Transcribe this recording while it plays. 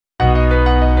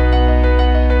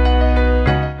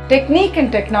technique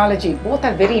and technology both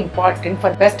are very important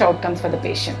for best outcomes for the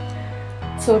patient.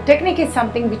 So technique is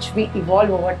something which we evolve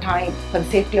over time for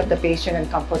the safety of the patient and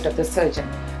comfort of the surgeon.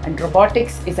 And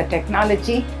robotics is a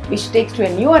technology which takes to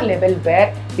a newer level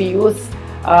where we use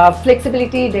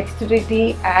flexibility,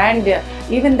 dexterity, and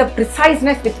even the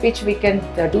preciseness with which we can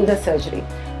do the surgery.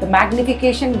 The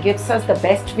magnification gives us the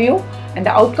best view and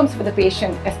the outcomes for the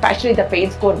patient, especially the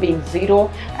pain score being 0,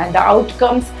 and the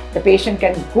outcomes, the patient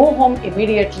can go home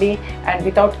immediately and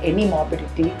without any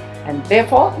morbidity, and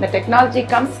therefore the technology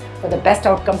comes for the best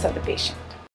outcomes of the patient.